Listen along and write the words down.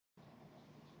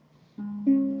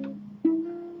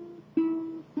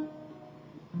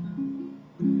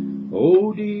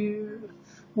Oh dear,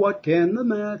 what can the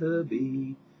matter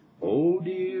be? Oh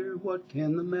dear, what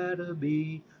can the matter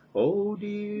be? Oh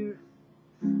dear,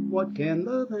 what can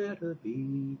the matter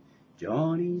be?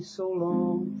 Johnny's so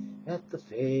long at the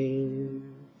fair.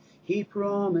 He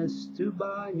promised to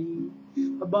buy me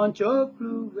a bunch of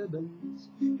blue ribbons.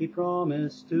 He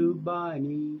promised to buy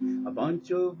me a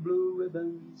bunch of blue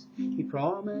ribbons. He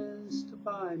promised to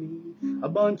buy me a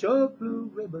bunch of blue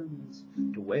ribbons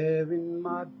to wear in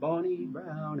my bonny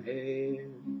brown hair.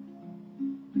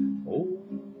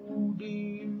 Oh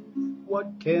dear,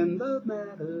 what can the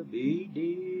matter be,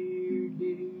 dear,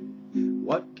 dear?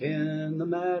 What can the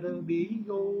matter be,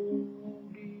 oh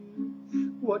dear?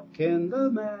 What can the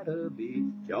matter be?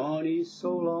 Johnny's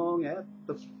so long at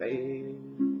the fair.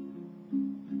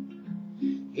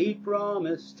 He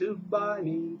promised to buy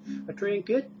me a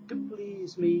trinket to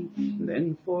please me, and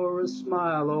then for a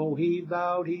smile, oh, he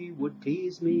vowed he would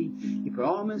tease me. He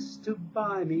promised to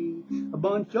buy me a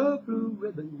bunch of blue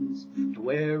ribbons to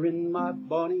wear in my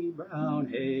bonny brown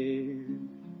hair.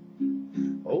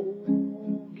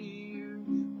 Oh dear,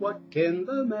 what can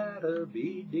the matter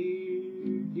be,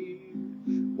 dear, dear?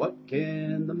 What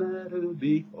can the matter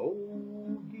be,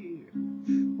 oh dear?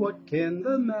 What can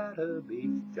the matter be?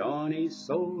 Johnny's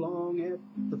so long at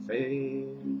the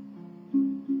fair.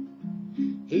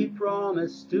 He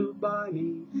promised to buy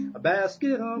me a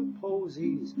basket of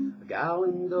posies, a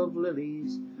gallon of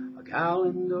lilies, a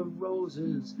gallon of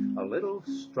roses, a little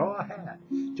straw hat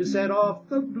to set off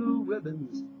the blue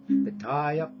ribbons that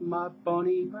tie up my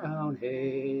bonny brown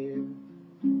hair.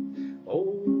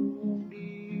 Oh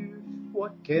dear,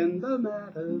 what can the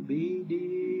matter be,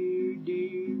 dear,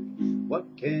 dear?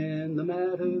 What can the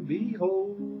matter be,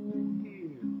 oh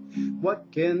dear?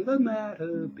 What can the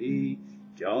matter be?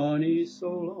 Johnny's so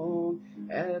long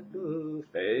at the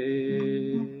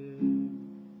fair.